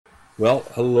Well,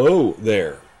 hello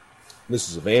there. This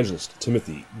is Evangelist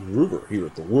Timothy Gruber here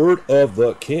at the Word of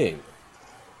the King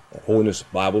at Holiness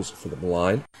Bibles for the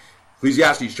Blind.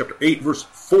 Ecclesiastes chapter 8, verse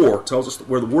 4 tells us that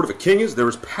where the word of a king is, there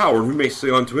is power, and we may say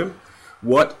unto him,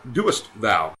 What doest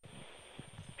thou?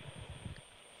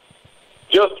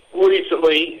 Just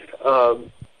recently, the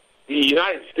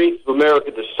United States of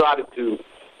America decided to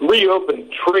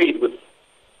reopen trade with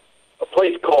a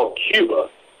place called Cuba.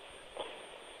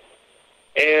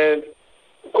 And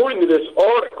according to this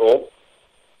article,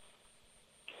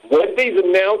 Wednesday's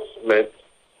announcement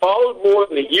followed more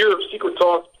than a year of secret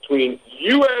talks between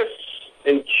U.S.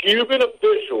 and Cuban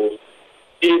officials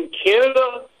in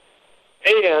Canada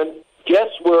and guess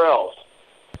where else?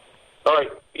 All right,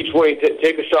 each way,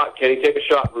 take a shot, Kenny. Take a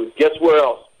shot, Ruth. Guess where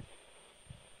else?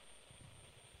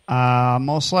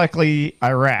 Most likely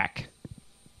Iraq.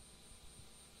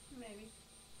 Maybe.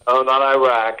 Oh, not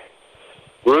Iraq.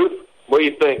 Ruth, what do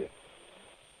you think?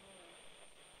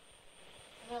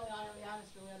 Well, I'll be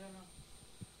honest with you, I don't know.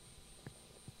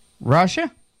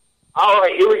 Russia? All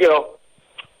right, here we go.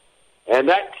 And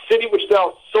that city which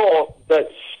thou sawest, that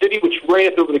city which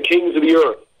reigneth over the kings of the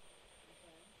earth.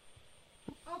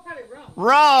 Oh, probably Rome.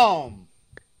 Rome!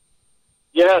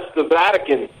 Yes, the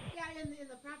Vatican. Yeah, in the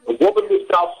The prophecy. woman which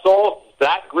thou sawest,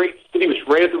 that great city which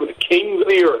reigneth over the kings of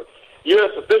the earth.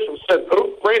 U.S. officials said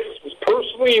Pope Francis was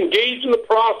personally engaged in the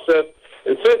process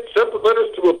and sent separate letters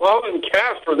to Obama and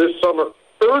Castro this summer,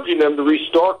 urging them to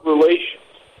restart relations.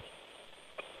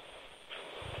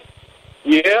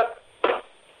 Yeah.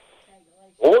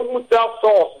 Woman which thou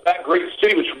sawest, that great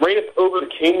city which reigneth over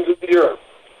the kings of the earth.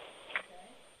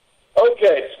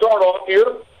 Okay, start off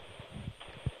here.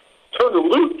 Turn to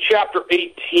Luke chapter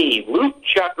 18. Luke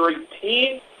chapter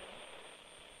 18.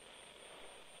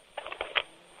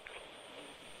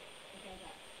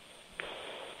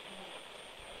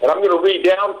 And I'm going to read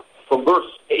down from verse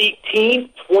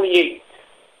 18:28.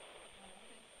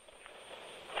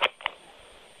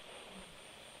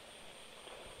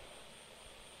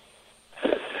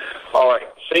 All right,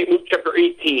 St. Luke chapter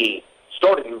 18,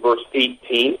 starting in verse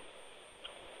 18.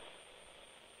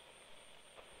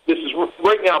 This is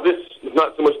right now. This is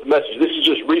not so much the message. This is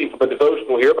just reading from a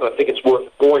devotional here, but I think it's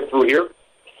worth going through here.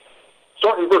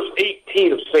 Starting in verse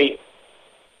 18 of St.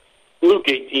 Luke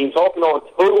 18, talking on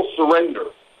total surrender.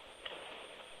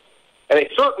 And a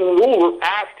certain ruler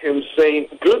asked him, saying,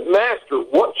 Good master,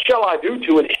 what shall I do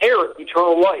to inherit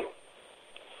eternal life?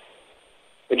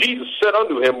 And Jesus said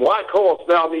unto him, Why callest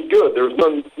thou me good? There is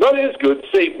none is good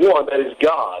save one, that is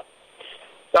God.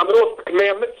 Now notice the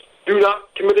commandments: do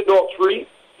not commit adultery,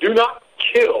 do not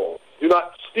kill, do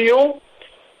not steal,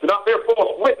 do not bear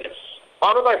false witness,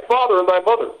 honor thy father and thy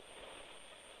mother.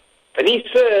 And he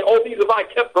said, All these have I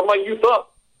kept from my youth up.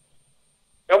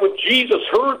 And when Jesus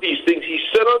heard these things, he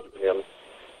said unto him,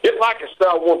 Yet lackest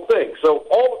thou one thing. So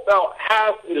all that thou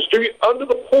hast, and distribute unto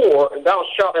the poor, and thou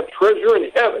shalt have treasure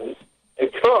in heaven. And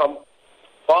come,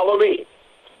 follow me.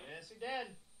 Yes, he did.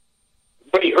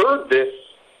 When he heard this,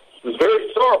 he was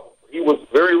very sorrowful. He was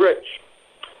very rich.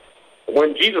 And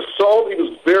when Jesus saw that he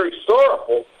was very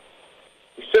sorrowful,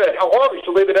 he said, How hardly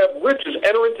shall they that have riches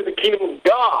enter into the kingdom of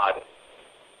God?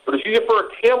 For it is easier for a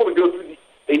camel to go through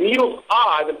a needle's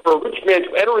eye than for a rich man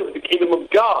to enter into the kingdom of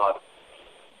God.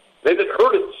 They that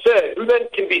heard it said, Who then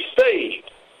can be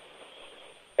saved?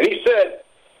 And he said,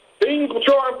 Things which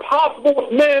are impossible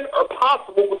with men are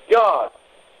possible with God.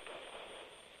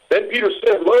 Then Peter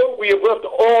said, Lo, we have left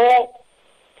all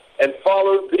and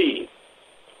followed thee.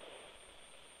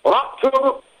 On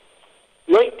October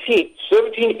 19,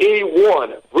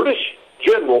 1781, British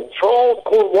General Charles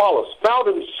Cornwallis found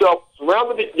himself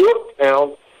surrounded at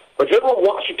Yorktown by General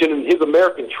Washington and his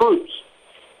American troops.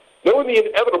 Knowing the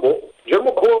inevitable,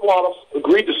 General Cornwallis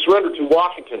agreed to surrender to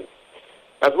Washington.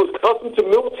 As was custom to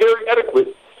military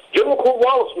etiquette, General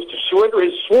Cornwallis was to surrender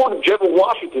his sword to General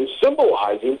Washington,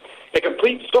 symbolizing a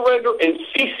complete surrender and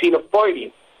ceasing of fighting.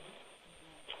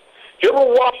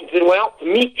 General Washington went out to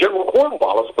meet General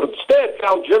Cornwallis, but instead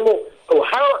found General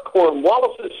O'Hara,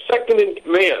 Cornwallis' second in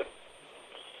command.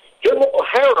 General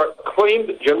O'Hara claimed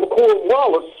that General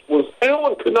Cornwallis was ill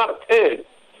and could not attend.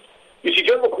 You see,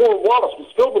 General Cornwallis was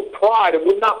filled with pride and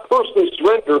would not personally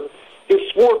surrender his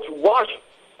sword to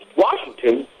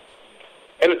Washington,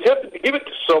 and attempted to give it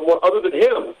to someone other than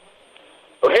him.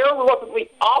 O'Hara reluctantly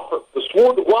offered the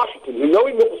sword to Washington, who,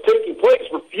 knowing what was taking place,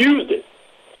 refused it.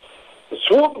 The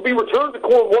sword would be returned to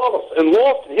Cornwallis and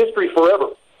lost in history forever.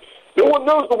 No one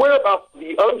knows the whereabouts of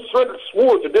the unsurrendered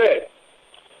sword today.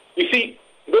 You see,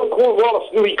 though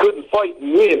Cornwallis knew he couldn't fight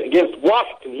and win against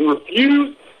Washington, he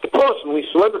refused to personally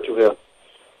surrender to him.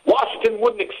 Washington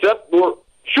wouldn't accept nor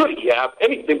should he have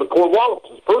anything but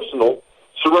Cornwallis's personal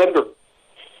surrender?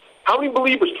 How many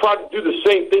believers try to do the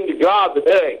same thing to God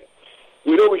today?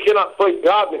 We know we cannot fight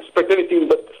God and expect anything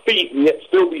but defeat, and yet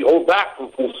still be held back from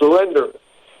full surrender.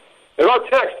 In our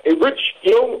text, a rich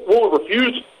young ruler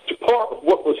refused to part with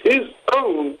what was his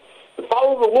own to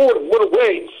follow the Lord and went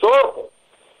away sorrowful.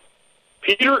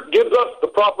 Peter gives us the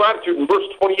proper attitude in verse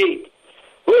 28.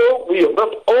 Lo, we have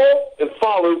left all and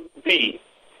followed thee.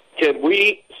 Can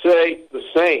we say the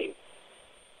same?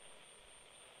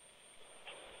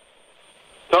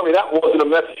 Tell me that wasn't a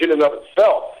message in and of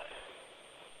itself.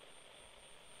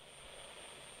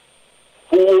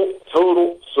 Full,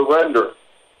 total surrender.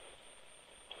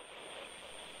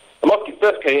 I must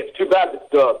confess, Kenny, it's too bad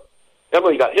that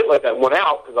Emily got hit like that and went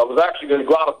out, because I was actually going to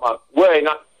go out of my way,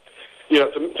 not,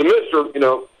 to minister,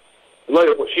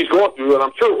 later what she's going through, and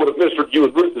I'm sure it would have ministered to you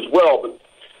and Ruth as well, but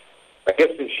I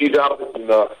guess since she's out of it and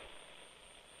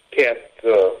can't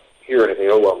hear anything,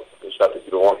 oh well, I just have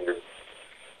to go on here.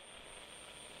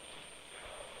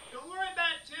 Don't worry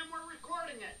about it, Tim. We're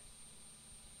recording it.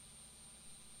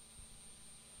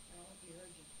 I hope he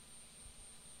heard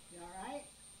you. You all right?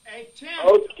 Hey, Tim,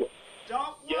 Okay.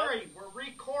 don't worry. We're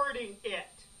recording it.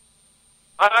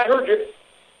 I heard you.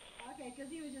 Okay,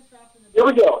 because he was just dropping the... Here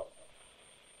we go.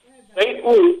 Go ahead, Doug. St.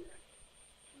 Luke,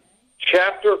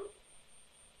 chapter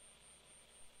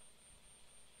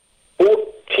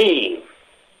 14.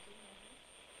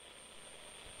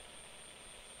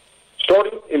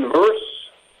 Starting in verse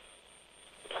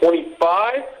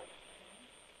 25.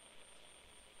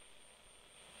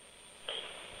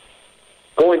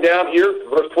 Going down here to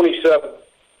verse 27.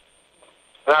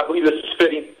 And I believe this is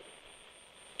fitting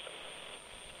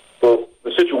for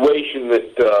the situation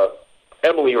that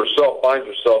Emily herself finds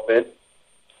herself in.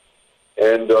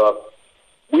 And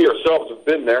we ourselves have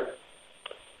been there.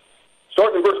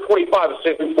 Starting in verse 25 of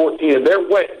St. Luke 14, and there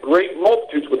went great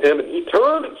multitudes with him, and he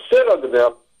turned and said unto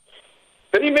them,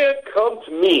 If any man come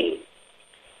to me,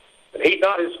 and hate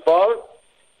not his father,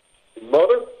 and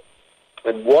mother,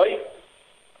 and wife,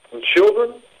 and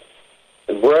children,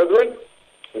 and brethren,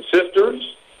 and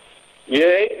sisters,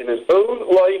 yea, and his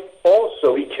own life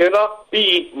also, he cannot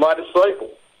be my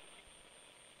disciple.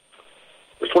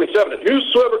 Verse 27, And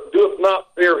whosoever doeth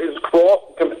not bear his cross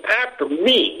and come after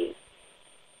me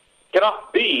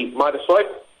cannot be my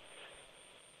disciple.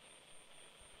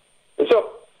 And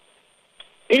so,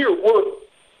 here we're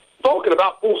talking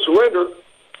about full surrender,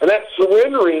 and that's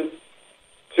surrendering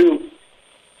to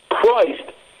Christ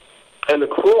and the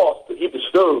cross that he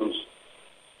bestows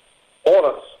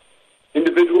on us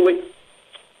individually.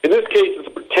 In this case,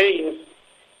 it pertains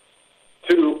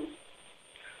to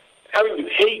having to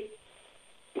hate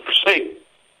and forsake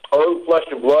our own flesh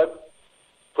and blood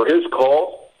for his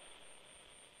cause.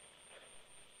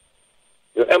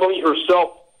 Emily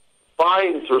herself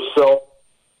finds herself,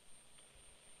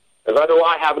 as I know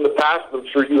I have in the past, and I'm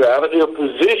sure you have, in a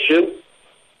position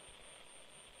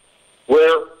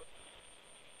where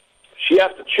she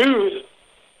has to choose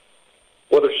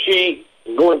whether she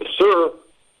is going to serve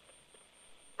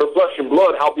her flesh and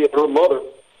blood, howbeit her mother,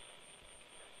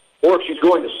 or if she's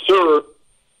going to serve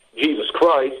Jesus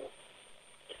Christ.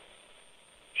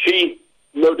 She,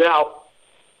 no doubt,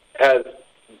 has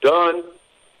done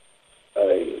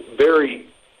a very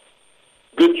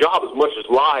good job, as much as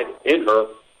lied in her,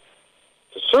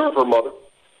 to serve her mother.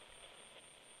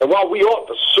 And while we ought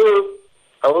to serve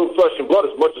our own flesh and blood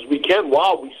as much as we can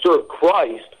while we serve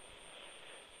Christ,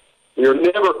 we are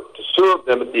never to serve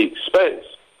them at the expense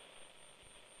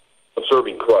of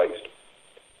serving Christ.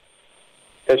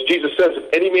 As Jesus says,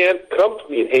 if any man come to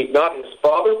me and hate not his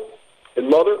father and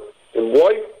mother and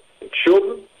wife and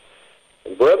children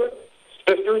and brethren,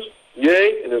 sisters,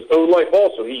 yea, and his own life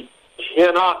also, he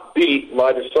cannot be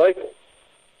my disciple.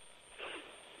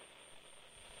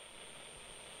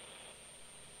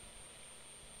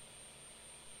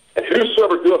 And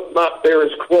whosoever doeth not bear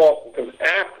his cross and comes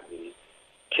after me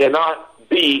cannot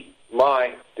be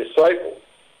my disciple.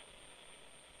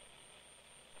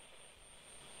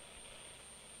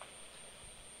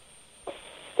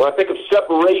 When I think of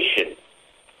separation,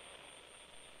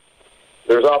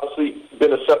 there's obviously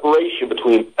been a separation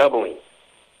between Emily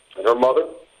and her mother.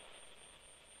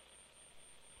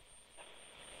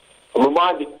 I'm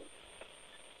reminded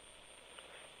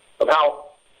of how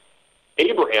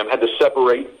Abraham had to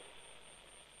separate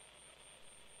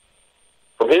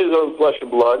from his own flesh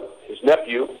and blood, his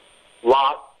nephew,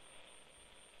 Lot,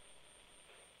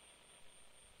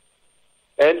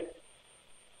 and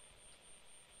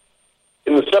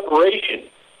in the separation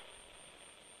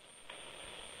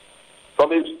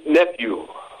from his nephew,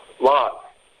 Lot,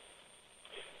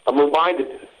 I'm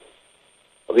reminded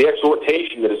of the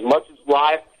exhortation that as much as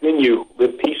life in you,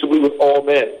 live peaceably with all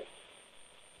men.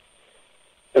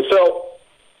 And so,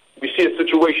 we see a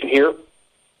situation here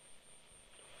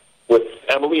with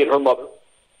Emily and her mother,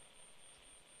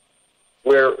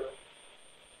 where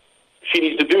she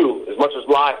needs to do as much as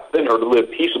life in her to live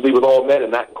peaceably with all men,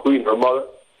 and that including her mother.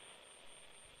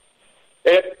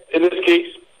 And in this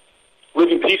case,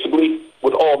 living peaceably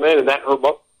with all men, and that her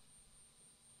mother,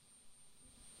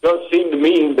 does seem to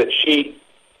mean that she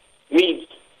needs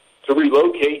to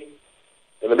relocate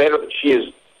in the manner that she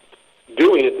is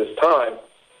doing at this time.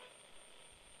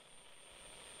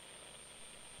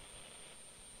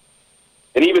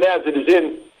 And even as it is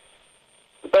in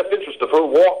the best interest of her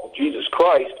walk with Jesus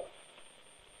Christ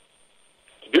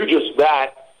to do just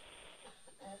that,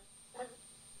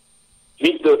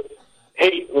 she needs to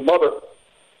hate her mother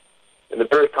in the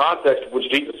very context of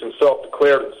which Jesus himself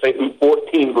declared in St. Luke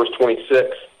 14, verse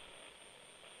 26.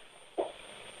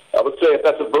 I would say if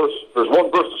that's a verse, there's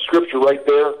one verse of Scripture right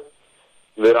there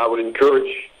that I would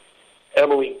encourage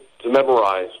Emily to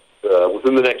memorize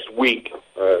within the next week.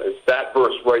 It's that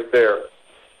verse right there.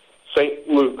 St.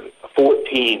 Luke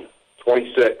 14,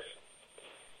 26.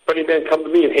 If any man come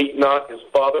to me and hate not his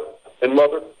father and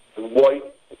mother and wife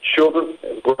and children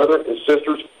and brother and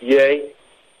sisters, yea,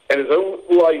 and his own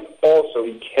life also,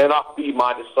 he cannot be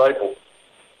my disciple.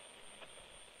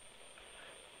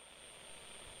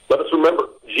 Let us remember,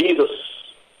 Jesus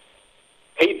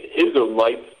hated his own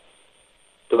life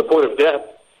to the point of death.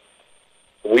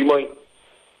 We might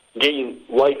gain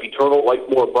life eternal, life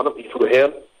more abundantly through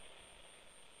him.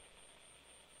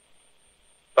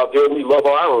 How dare we love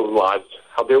our own lives?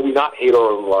 How dare we not hate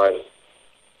our own lives?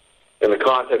 In the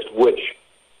context which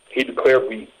he declared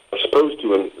we are supposed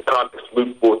to, in the context of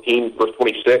Luke 14, verse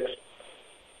 26.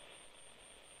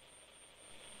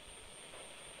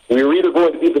 We are either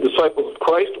going to be the disciples of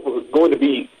Christ or we're going to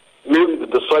be merely the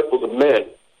disciples of men.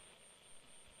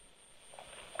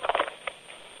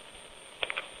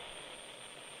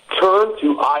 Turn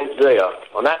to Isaiah.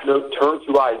 On that note, turn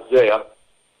to Isaiah.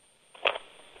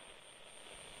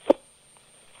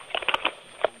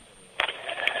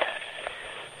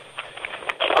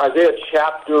 Isaiah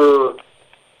chapter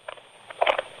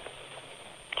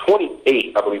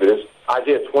 28, I believe it is.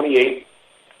 Isaiah 28.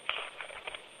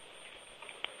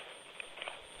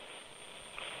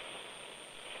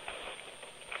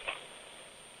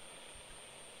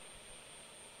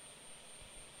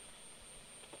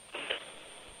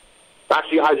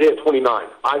 Actually, Isaiah 29.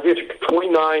 Isaiah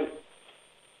 29,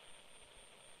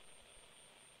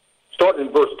 starting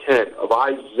in verse 10 of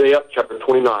Isaiah chapter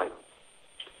 29.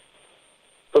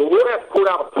 For the Lord hath poured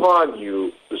out upon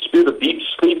you the spirit of deep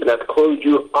sleep, and hath closed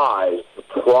your eyes. The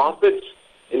prophets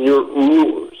and your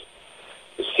rulers,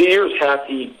 the seers hath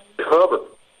he covered.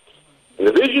 And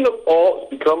the vision of all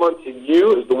is become unto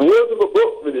you as the words of a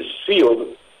book that is sealed,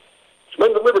 which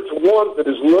men deliver to one that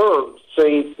is learned,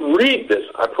 saying, read this,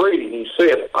 I pray thee. And he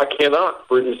saith, I cannot,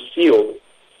 for it is sealed.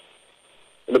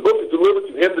 And the book is delivered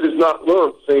to him that is not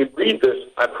learned, saying, read this,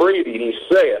 I pray thee. And he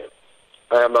saith,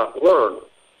 I am not learned.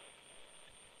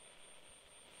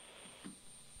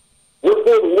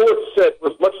 Wherefore the Lord said, for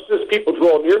as much as this people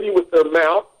draw near me with their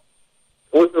mouth,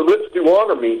 and with their lips do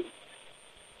honor me,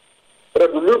 but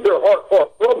have removed their heart far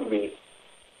from me,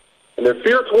 and their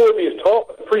fear toward me is taught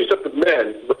by the precept of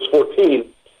men. Verse 14.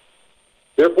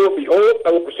 Therefore, behold,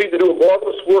 I will proceed to do a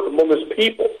marvelous work among this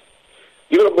people,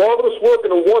 even a marvelous work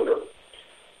and a wonder.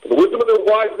 For the wisdom of their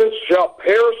wise men shall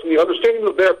perish, and the understanding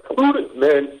of their prudent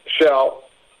men shall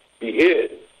be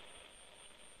hid.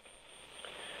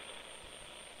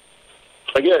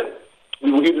 Again, we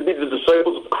will either be the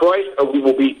disciples of Christ or we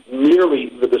will be merely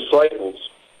the disciples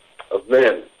of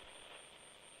men.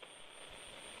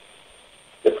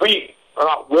 If we are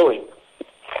not willing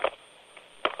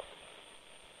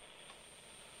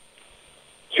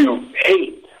to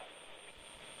hate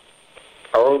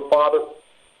our own father,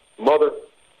 mother,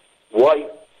 wife,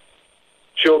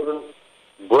 children,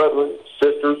 brethren,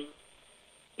 sisters,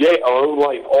 yea, our own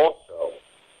life also,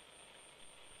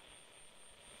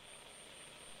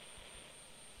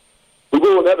 we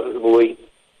will inevitably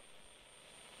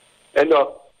end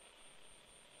up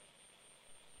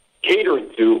catering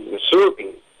to and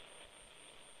serving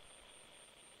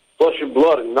flesh and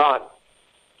blood and not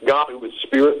God who is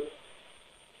spirit.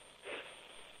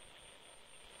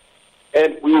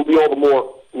 And we will be all the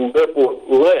more, therefore,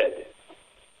 led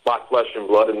by flesh and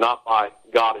blood and not by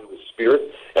God who is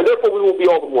spirit. And therefore, we will be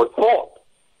all the more taught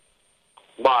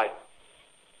by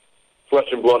flesh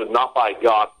and blood and not by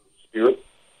God who is spirit.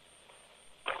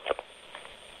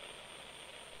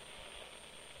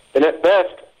 And at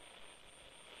best,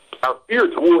 our fear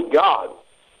toward God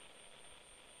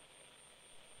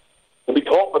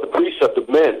taught by the precept of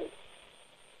men.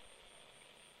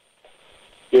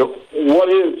 You know, what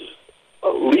is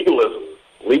legalism?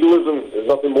 Legalism is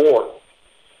nothing more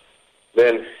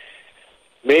than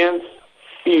man's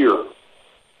fear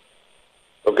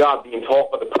of God being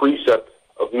taught by the precept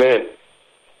of men.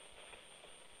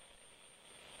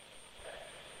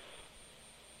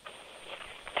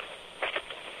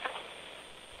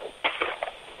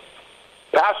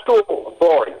 Pastoral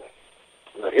authority.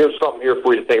 Now, here's something here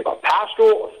for you to think about.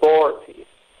 Pastoral authority,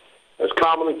 as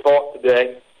commonly taught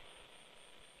today,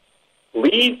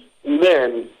 leads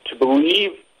men to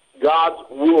believe God's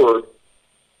word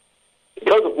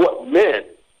because of what men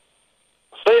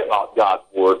say about God's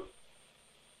word.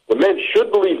 The men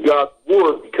should believe God's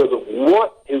word because of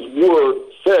what his word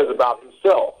says about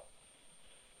himself.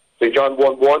 St. John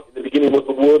 1:1, in the beginning was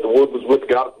the Word was with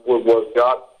God, the Word was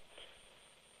God.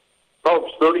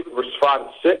 Proverbs 30, verses 5 and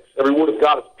 6, every word of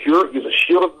God is pure. He is a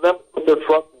shield of them who put their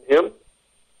trust in him.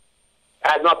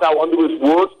 Add not thou unto his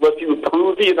words, lest he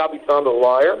reprove thee and thou be found a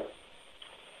liar.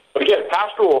 But again,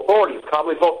 pastoral authority, is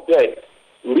commonly taught today,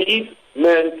 leads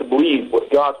men to believe what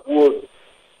God's word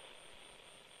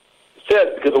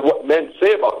says because of what men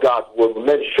say about God's word. But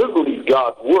men should believe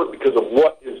God's word because of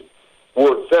what his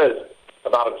word says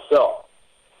about himself.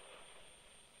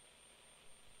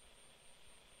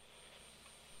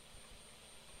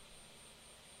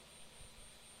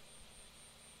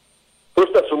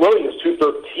 First Thessalonians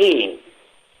 2:13.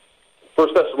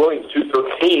 1 Thessalonians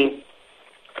 2:13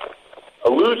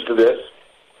 alludes to this.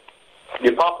 The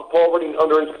Apostle Paul, writing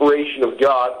under inspiration of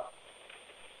God,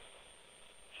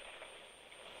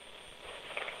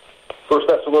 1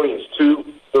 Thessalonians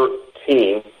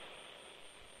 2:13.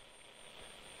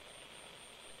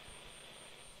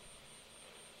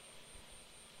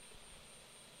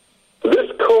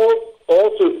 This cause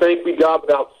also thank we God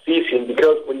without ceasing,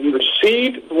 because when you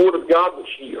received the word of God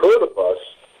which ye heard of us,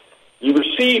 you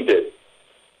received it,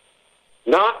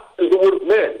 not as the word of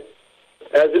men,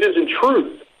 as it is in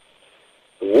truth,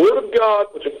 the word of God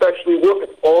which effectually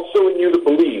worketh also in you that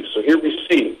believe. So here we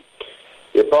see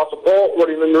the Apostle Paul,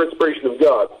 writing under inspiration of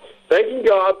God, thanking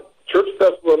God, the church of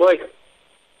Thessalonica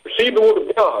received the word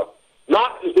of God,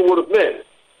 not as the word of men,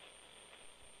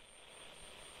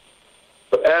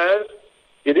 but as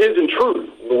it is in truth,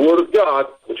 the word of God,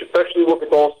 which effectually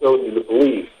worketh also in you that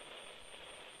believe.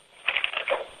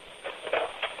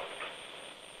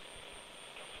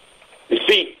 You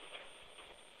see,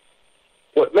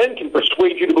 what men can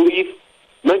persuade you to believe,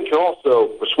 men can also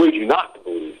persuade you not to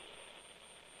believe.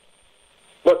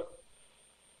 But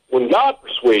when God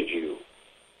persuades you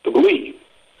to believe,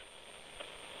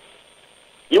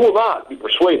 you will not be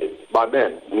persuaded by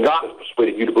men. When God has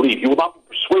persuaded you to believe, you will not be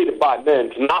persuaded by men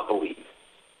to not believe.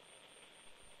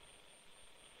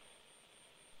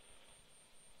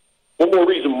 One more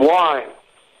reason why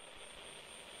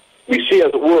we see,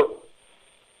 as it were,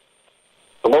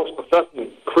 amongst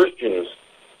professing Christians,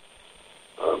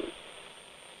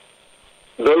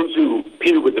 those who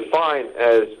Peter would define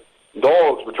as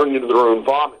dogs returning into their own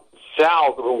vomit,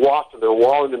 sows that are washed and they're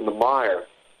wallowing in the mire.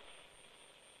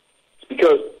 It's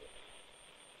because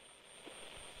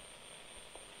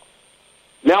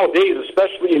nowadays,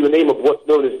 especially in the name of what's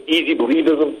known as easy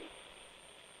believism,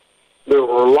 there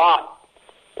are a lot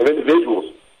of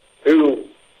individuals who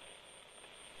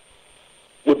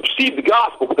would receive the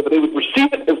gospel, but they would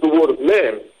receive it as the word of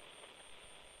men,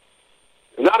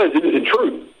 not as it is in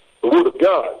truth, the word of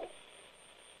God,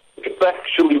 which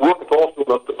effectually worketh also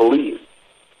enough to believe.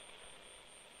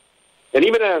 And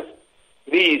even as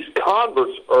these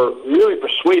converts are merely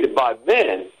persuaded by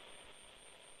men,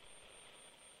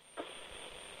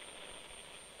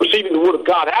 receiving the word of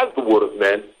God as the word of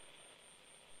men,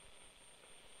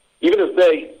 even as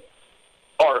they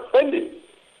are offended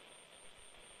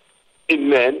in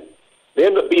men, they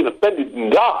end up being offended in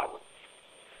God.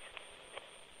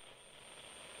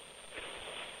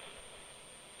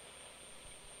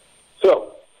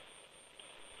 So,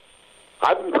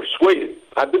 I've been persuaded,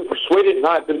 and I've been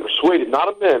persuaded not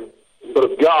of men, but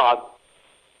of God.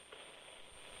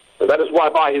 And that is why,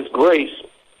 by his grace,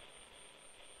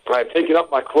 I have taken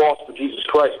up my cross for Jesus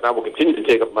Christ, and I will continue to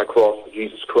take up my cross for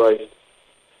Jesus Christ.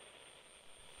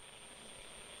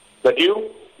 Have you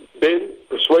been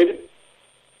persuaded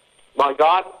by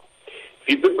God? If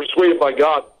you've been persuaded by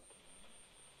God,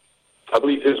 I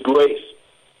believe his grace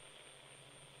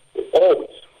will always,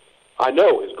 I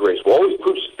know his grace will always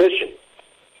prove sufficient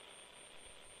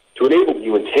to enable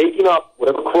you in taking up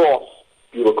whatever cross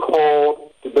you are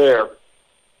called to bear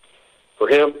for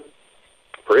him,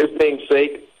 for his name's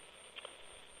sake.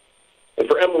 And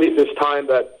for Emily at this time,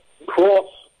 that cross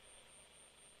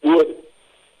would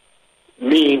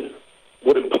mean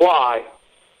imply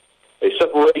a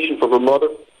separation from her mother,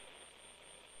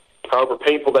 however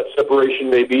painful that separation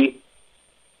may be.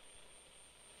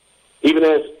 Even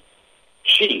as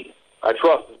she, I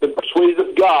trust, has been persuaded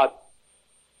of God,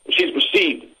 and she's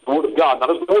received the Word of God,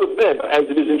 not as the Word of men, but as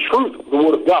it is in truth the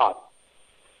Word of God.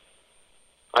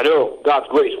 I know God's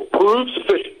grace will prove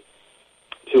sufficient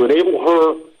to enable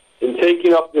her in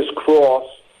taking up this cross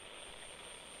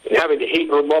and having to hate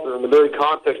her mother in the very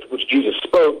context of which Jesus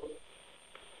spoke,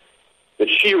 that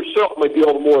she herself might be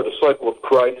all the more a disciple of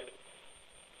Christ,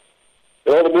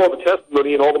 and all the more of a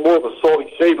testimony and all the more of a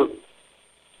salty savor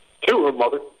to her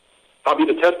mother. I'll be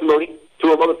the testimony to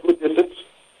her mother from a distance.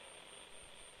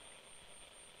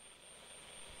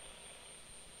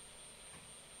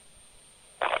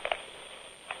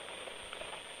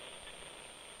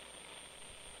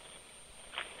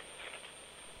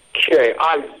 Okay,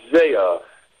 Isaiah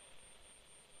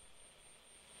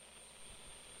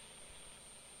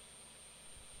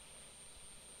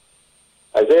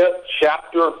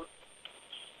chapter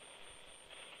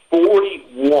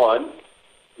 41,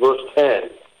 verse 10.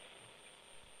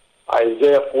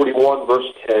 Isaiah 41, verse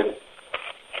 10.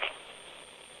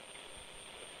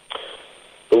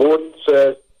 The Lord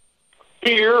says,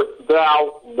 "Fear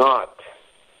thou not.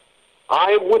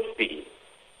 I am with thee.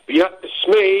 Be not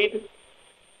dismayed.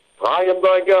 I am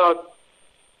thy God.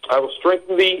 I will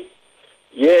strengthen thee.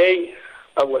 Yea,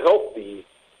 I will help thee.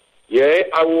 Yea,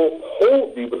 I will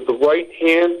hold thee with the right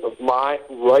hand of my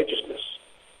righteousness."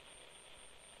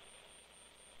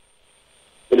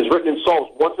 It is written in Psalms,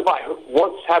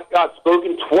 once hath God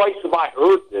spoken, twice have I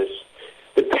heard this.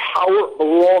 The power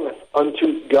belongeth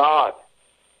unto God.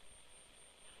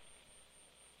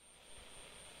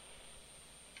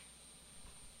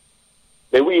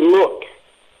 May we look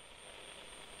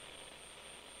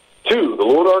to the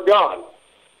Lord our God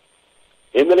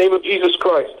in the name of Jesus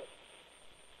Christ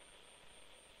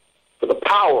for the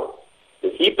power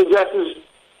that he possesses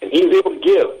and he is able to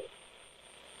give.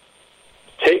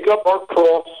 Take up our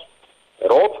cross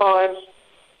at all times,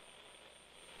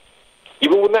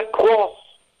 even when that cross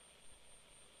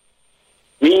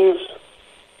means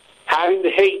having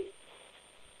to hate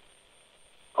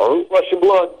our own flesh and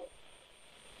blood.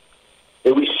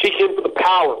 May we seek him for the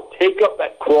power to take up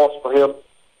that cross for him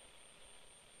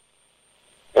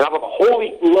and have a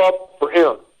holy love for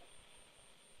him.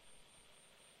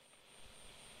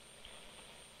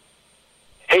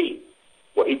 Hate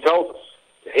what he tells us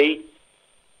to hate.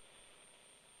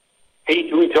 Hate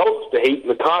who he tells us to hate in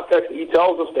the context that he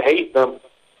tells us to hate them.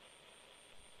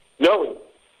 Knowing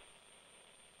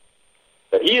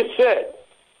that he has said,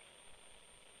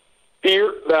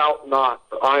 "Fear thou not,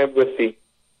 for I am with thee.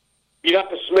 Be not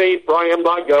dismayed, for I am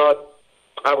thy God.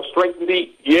 I will strengthen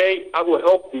thee. Yea, I will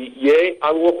help thee. Yea,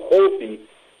 I will hold thee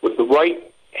with the right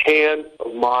hand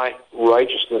of my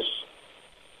righteousness."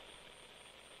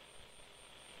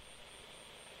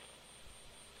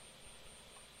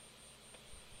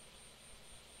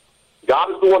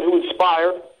 God is the one who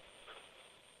inspired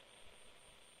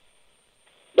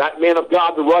that man of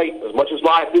God to write, "As much as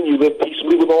lieth in you, live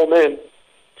peaceably with all men."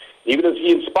 Even as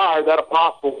he inspired that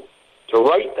apostle to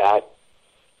write that,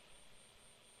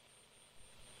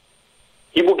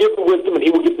 he will give the wisdom and he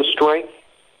will give the strength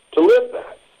to live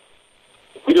that.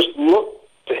 If we just look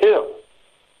to him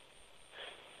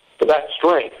for that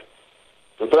strength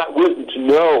and for that wisdom to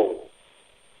know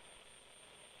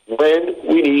when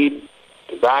we need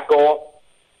to back off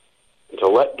and to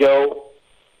let go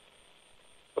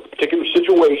of a particular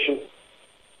situation.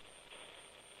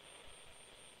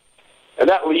 And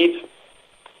that leads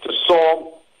to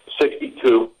Psalm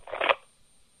 62.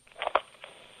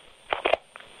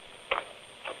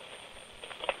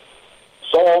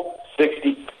 Psalm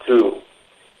 62.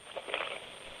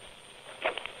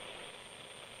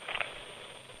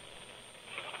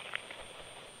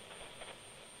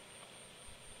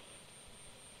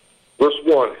 Verse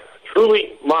 1.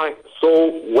 "Truly my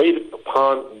soul waiteth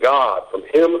upon God. From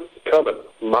him cometh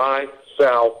my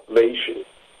salvation."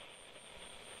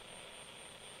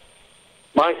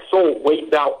 My soul, wait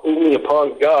thou only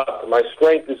upon God, for my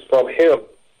strength is from him.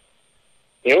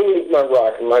 He only is my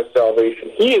rock and my salvation.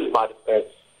 He is my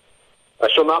defense. I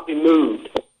shall not be moved.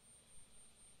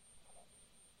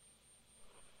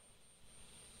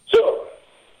 So,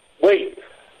 wait.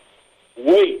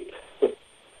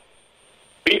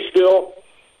 Be still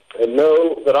and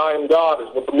know that I am God, is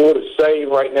what the Lord is saying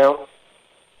right now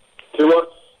to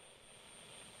us.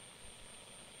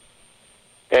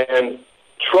 And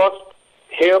trust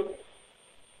him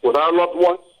with our loved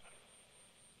ones,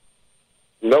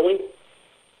 knowing,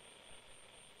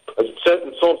 as it says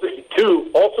in Psalm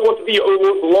 62, "Also unto thee, O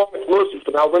Lord, belongeth mercy, for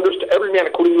but now renders to every man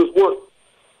according to his work.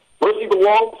 Mercy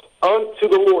belongs unto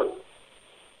the Lord.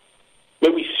 May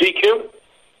we seek him,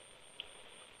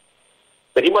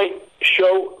 that he might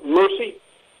show mercy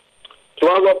to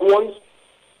our loved ones,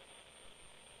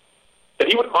 that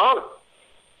he would honor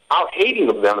our hating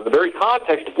of them in the very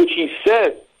context of which he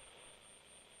says.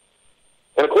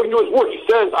 And according to his word, he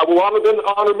says, I will honor them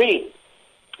that honor me.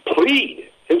 Plead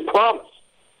his promise.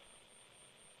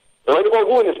 The light of our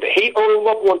willingness to hate our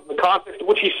loved ones in the context of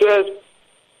which he says,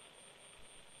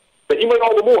 that he might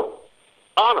all the more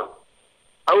honor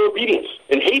our obedience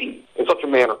and hating in such a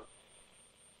manner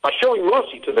by showing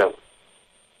mercy to them.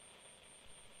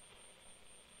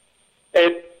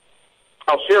 And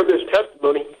I'll share this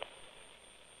testimony.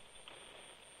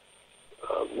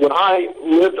 When I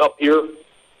lived up here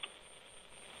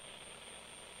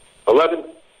 11,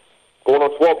 going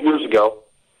on 12 years ago,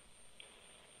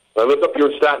 I lived up here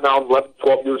in Staten Island 11,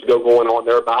 12 years ago, going on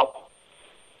thereabouts.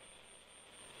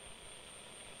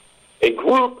 A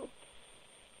group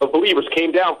of believers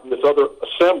came down from this other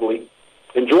assembly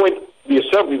and joined the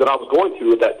assembly that I was going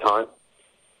to at that time.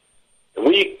 And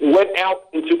we went out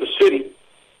into the city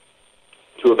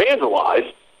to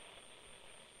evangelize.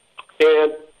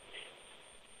 And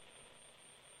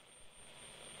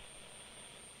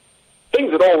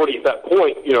things had already at that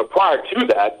point, prior to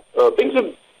that, things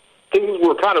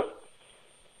were kind of,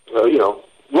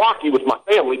 rocky with my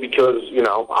family because,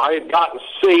 I had gotten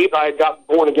saved. I had gotten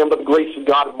born again by the grace of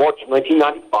God in March of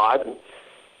 1995.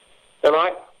 And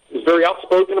I was very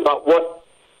outspoken about what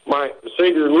my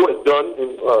Savior and Lord had done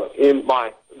in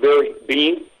my very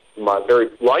being, in my very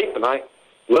life. And I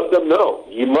let them know,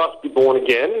 you must be born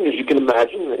again. And as you can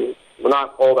imagine, they were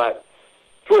not all that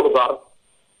thrilled about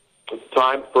it at the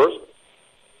time first.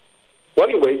 Well,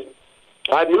 anyways,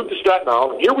 I had moved to Staten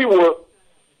Island, and here we were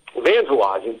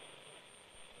evangelizing,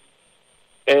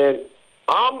 and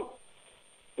I'm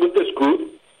with this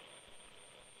group.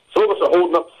 Some of us are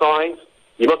holding up signs,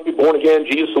 you must be born again,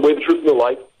 Jesus, the way, the truth, and the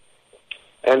life.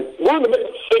 And we're in the midst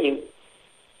of singing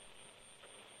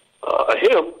a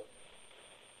hymn,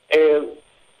 and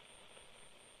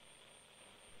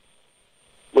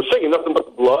we're singing nothing but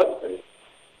the blood, and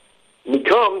we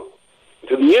come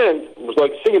to the end. It was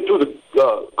like singing through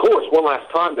the chorus one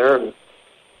last time there, and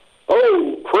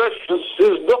oh, precious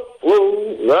is the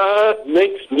flow that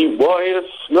makes me white as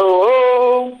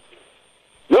snow.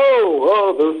 No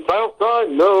other fount I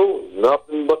know,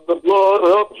 nothing but the blood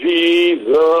of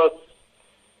Jesus.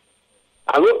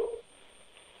 I look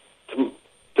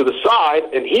to the side,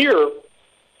 and here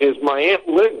is my Aunt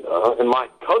Linda and my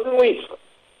cousin Lisa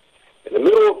in the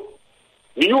middle of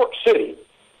New York City.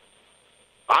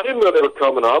 I didn't know they were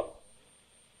coming up.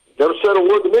 Never said a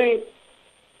word to me.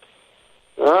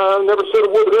 I never said a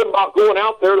word to them about going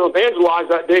out there to evangelize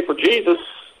that day for Jesus.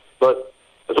 But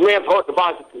as a man's heart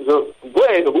devises the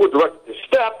way, the Lord directed his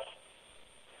steps.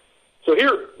 So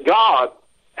here, God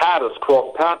had us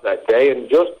cross paths that day, and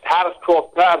just had us cross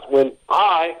paths when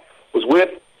I was with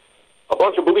a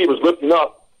bunch of believers lifting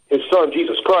up his Son,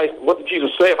 Jesus Christ. And what did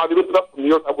Jesus say? If I be lifted up from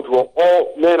the earth, I will draw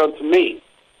all men unto me.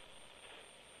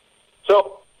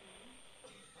 So,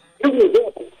 here's an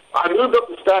example. I moved up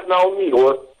to Staten Island, New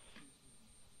York.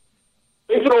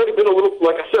 Things had already been a little,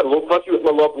 like I said, a little touchy with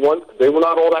my loved ones. They were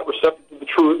not all that receptive to the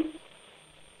truth.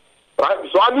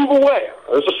 So I move away.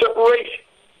 There's a separation.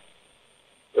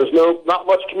 There's not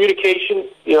much communication,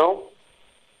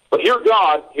 But here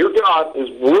God is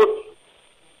working.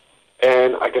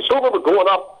 And I can still remember growing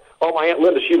up, my Aunt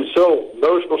Linda, she was so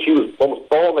emotional. She was almost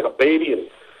bawling like a baby. And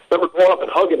I remember going up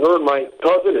and hugging her and my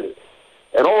cousin,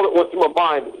 and all that went through my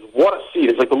mind was, what a seed.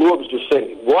 It's like the Lord was just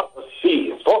saying, what a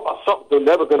seed. It's all about something they're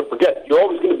never going to forget. You're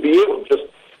always going to be able to just,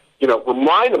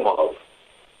 remind them of.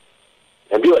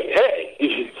 And be like, hey,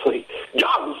 it's like,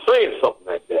 God was saying something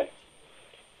that day.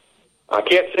 I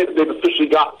can't say that they've officially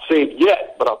gotten saved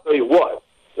yet, but I'll tell you what.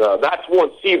 That's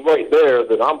one seed right there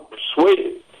that I'm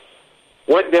persuaded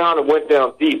went down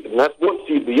deep. And that's one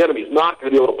seed the enemy is not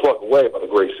going to be able to pluck away by the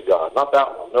grace of God. Not that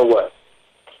one. No way.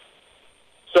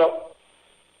 So,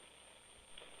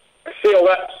 I say all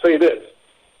that to say this.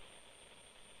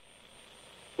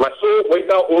 My soul wait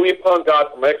thou only upon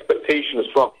God, for my expectation is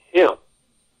from him.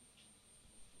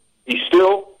 Be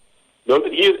still, know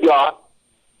that he is God.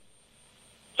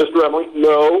 Sister Emily,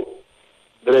 know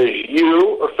that as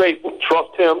you are faithful,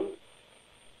 trust him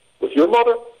with your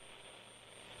mother,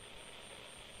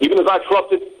 even as I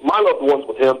trusted my loved ones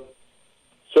with him,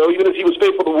 so even as he was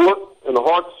faithful to work in the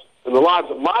hearts and the lives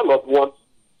of my loved ones,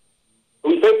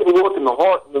 he'll be faithful to work in the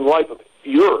heart and in the life of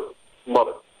your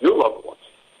mother, your loved ones.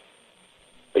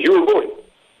 As you are willing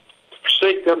to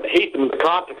forsake them, to hate them in the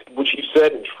context in which he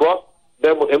said, and trust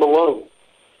them with him alone.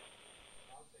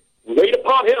 Wait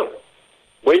upon him.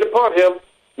 Wait upon him,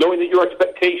 knowing that your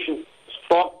expectation is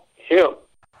from him.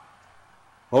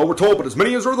 Oh, we're told, but as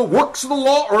many as are the works of the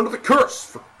law are under the curse.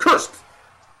 For cursed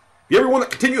be everyone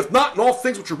that continueth not in all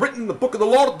things which are written in the book of the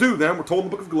law to do them. We're told in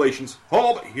the book of Galatians.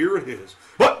 Oh, but here it is.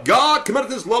 But God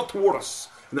commendeth his love toward us,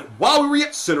 and that while we were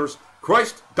yet sinners,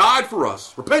 Christ died for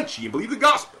us. Repent ye and believe the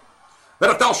gospel. That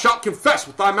if thou shalt confess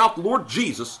with thy mouth the Lord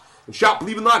Jesus, and shalt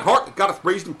believe in thine heart that God hath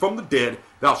raised him from the dead,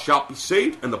 thou shalt be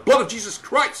saved. And the blood of Jesus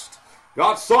Christ,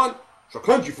 God's Son, shall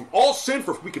cleanse you from all sin.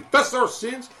 For if we confess our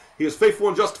sins, he is faithful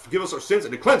and just to forgive us our sins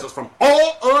and to cleanse us from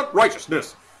all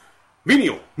unrighteousness.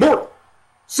 Venial, mortal,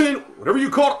 sin, whatever you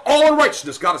call it, all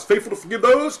unrighteousness. God is faithful to forgive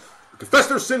those who confess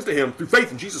their sins to him through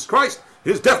faith in Jesus Christ,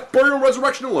 his death, burial, and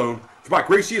resurrection alone. For by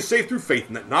grace ye are saved through faith,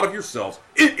 and that not of yourselves.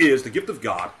 It is the gift of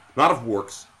God, not of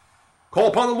works. Call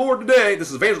upon the Lord today. This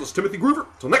is Evangelist Timothy Groover.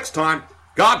 Till next time,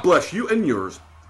 God bless you and yours.